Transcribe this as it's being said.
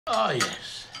Oh,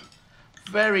 yes.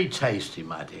 Very tasty,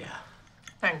 my dear.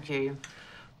 Thank you.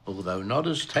 Although not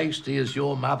as tasty as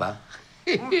your mother.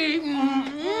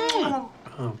 Oh,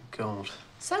 God.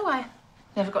 So I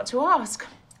never got to ask.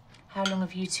 How long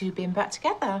have you two been back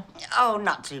together? Oh,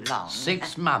 not too long.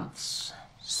 6 months.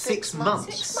 6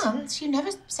 months? 6 months? You never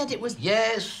said it was...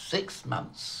 Yes, 6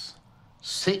 months.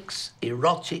 6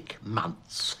 erotic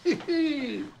months.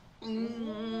 Mum,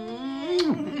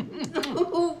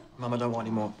 I don't want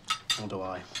any more. Or do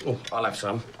I? Oh, I'll have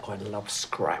some. I love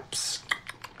scraps.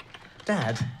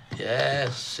 Dad?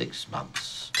 Yes, 6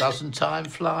 months. Doesn't time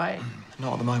fly?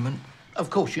 Not at the moment. Of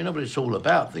course, you know what it's all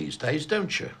about these days,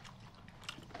 don't you?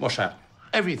 What's that?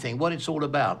 Everything, what it's all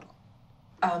about.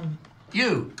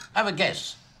 You, have a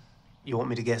guess. You want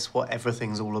me to guess what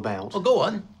everything's all about? Well, go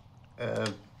on.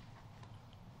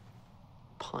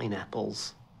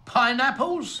 Pineapples.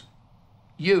 Pineapples?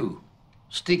 You,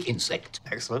 stick insect.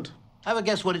 Excellent. Have a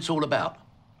guess what it's all about.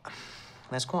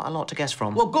 There's quite a lot to guess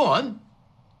from. Well, go on.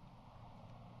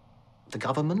 The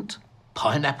government?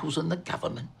 Pineapples and the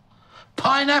government.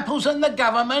 Pineapples and the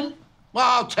government? Well,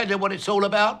 I'll tell you what it's all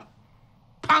about.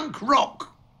 Punk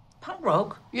rock. Punk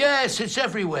rock? Yes, it's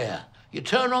everywhere. You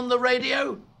turn on the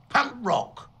radio, punk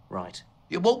rock. Right.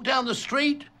 You walk down the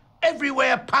street,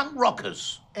 everywhere punk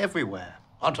rockers. Everywhere.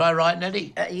 Aren't I right,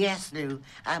 Nelly? Yes, Lou.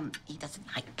 He doesn't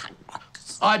like punk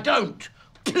rockers. I don't.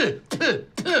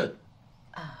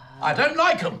 I don't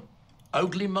like 'em.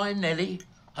 Only my Nelly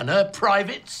and her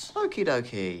privates. Okie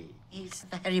dokie. He's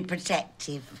very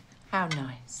protective. How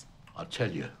nice. I'll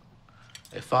tell you,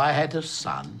 if I had a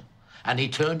son and he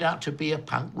turned out to be a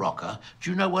punk rocker, do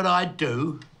you know what I'd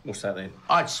do? What's that then?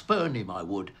 I'd spurn him, I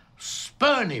would.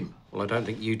 Spurn him. Well, I don't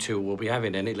think you two will be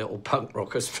having any little punk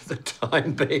rockers for the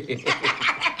time being.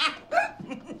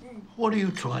 What are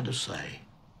you trying to say?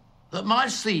 That my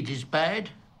seed is bad?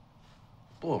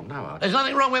 Well, no, There's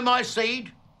nothing wrong with my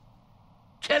seed.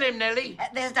 Tell him, Nelly.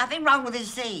 There's nothing wrong with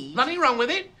his seed. Nothing wrong with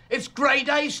it. It's grade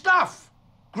A stuff.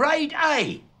 Grade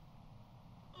A.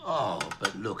 Oh,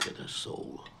 but look at us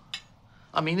all.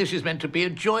 I mean, this is meant to be a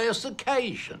joyous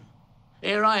occasion.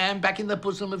 Here I am back in the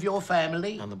bosom of your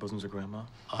family. And the bosoms of Grandma.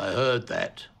 I heard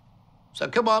that. So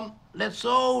come on, let's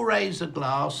all raise a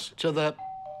glass to the...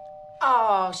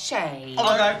 Oh, Shay.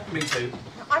 Oh, no, me too.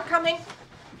 I'm coming.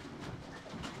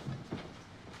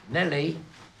 Nelly,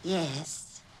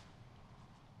 Yes.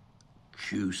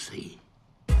 juicy.